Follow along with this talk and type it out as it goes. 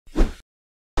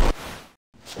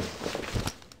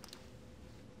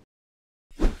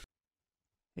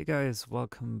Hey guys,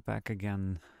 welcome back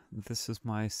again. This is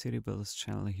my City Builders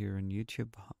channel here on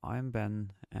YouTube. I'm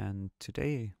Ben, and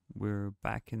today we're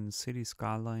back in City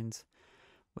Skylines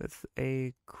with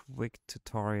a quick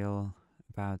tutorial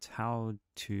about how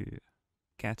to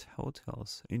get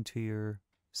hotels into your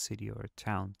city or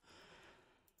town.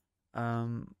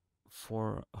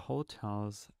 For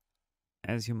hotels,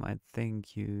 as you might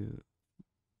think, you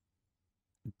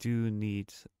do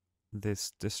need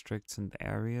this districts and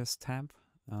areas tab.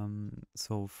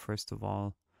 So first of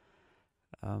all,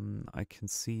 I can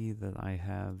see that I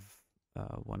have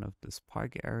one of this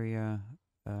park area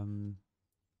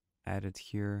added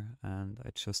here, and I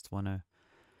just want to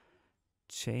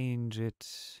change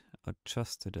it,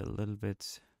 adjust it a little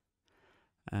bit,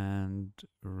 and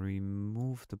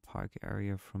remove the park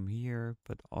area from here,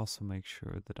 but also make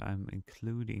sure that I'm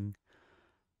including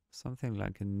something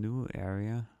like a new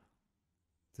area.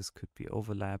 This could be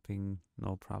overlapping,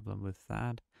 no problem with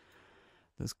that.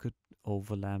 This could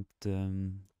overlap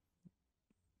the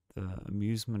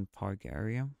amusement park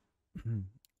area.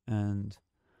 And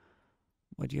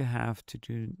what you have to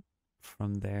do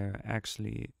from there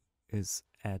actually is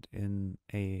add in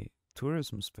a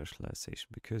tourism specialization,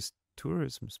 because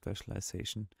tourism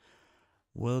specialization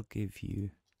will give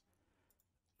you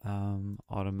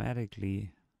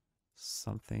automatically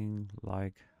something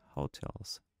like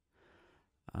hotels.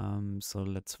 So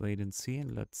let's wait and see,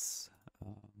 and let's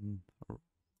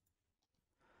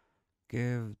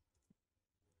give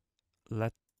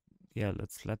let yeah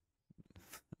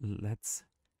let's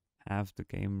have the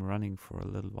game running for a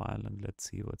little while, and let's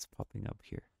see what's popping up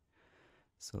here.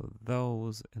 So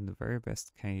those in the very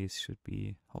best case should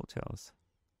be hotels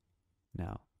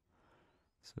now.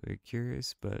 So we're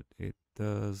curious, but it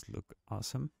does look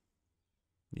awesome.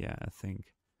 Yeah, I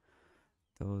think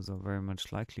those are very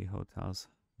much likely hotels.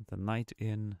 The Night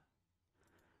Inn.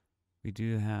 We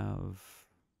do have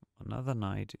another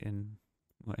Night Inn.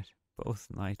 Wait, both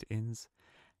Night Inns.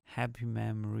 Happy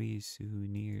Memories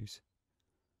Souvenirs.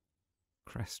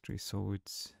 Crest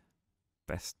Resorts.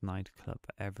 Best nightclub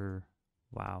ever.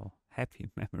 Wow. Happy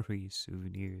Memories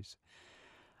Souvenirs.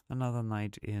 Another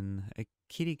Night Inn. A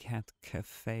kitty cat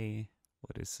cafe.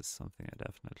 What is this? Something I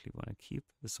definitely want to keep.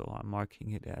 So I'm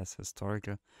marking it as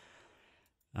historical.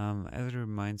 As it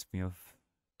reminds me of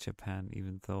Japan,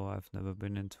 even though I've never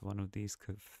been into one of these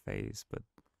cafes, but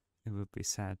it would be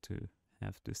sad to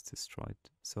have this destroyed.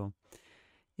 So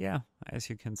yeah, as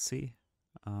you can see,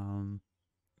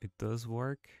 it does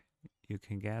work. You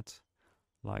can get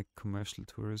like commercial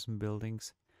tourism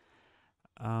buildings.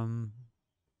 Two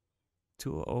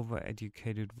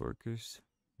overeducated workers,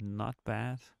 not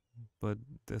bad, but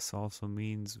this also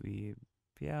means we,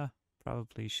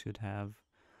 probably should have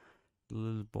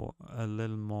a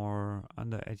little more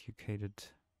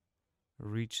undereducated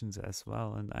regions as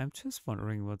well. And I'm just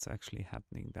wondering what's actually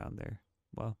happening down there.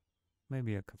 Well,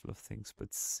 maybe a couple of things,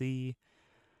 but see.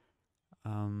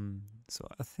 So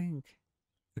I think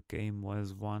the game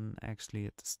was won actually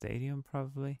at the stadium,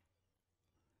 probably.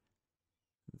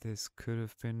 This could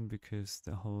have been because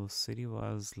the whole city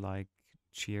was like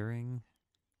cheering.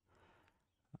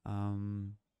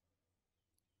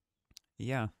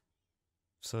 Yeah,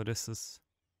 so this is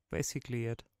basically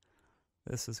it.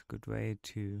 This is a good way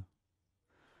to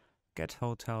get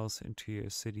hotels into your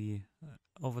city.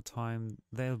 Over time,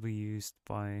 they'll be used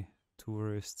by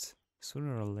tourists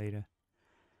sooner or later.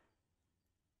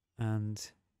 And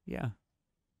yeah,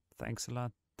 thanks a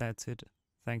lot. That's it.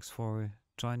 Thanks for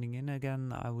joining in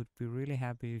again. I would be really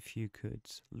happy if you could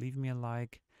leave me a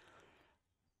like,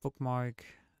 bookmark,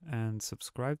 and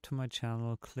subscribe to my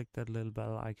channel. Click that little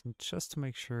bell icon just to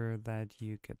make sure that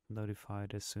you get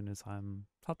notified as soon as I'm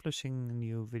publishing a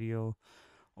new video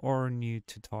or a new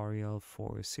tutorial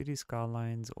for Cities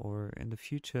Skylines, or in the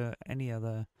future any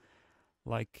other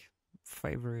like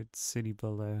favorite city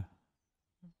builder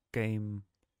game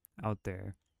out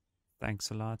there.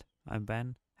 Thanks a lot. I'm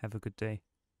Ben. Have a good day.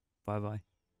 Bye bye.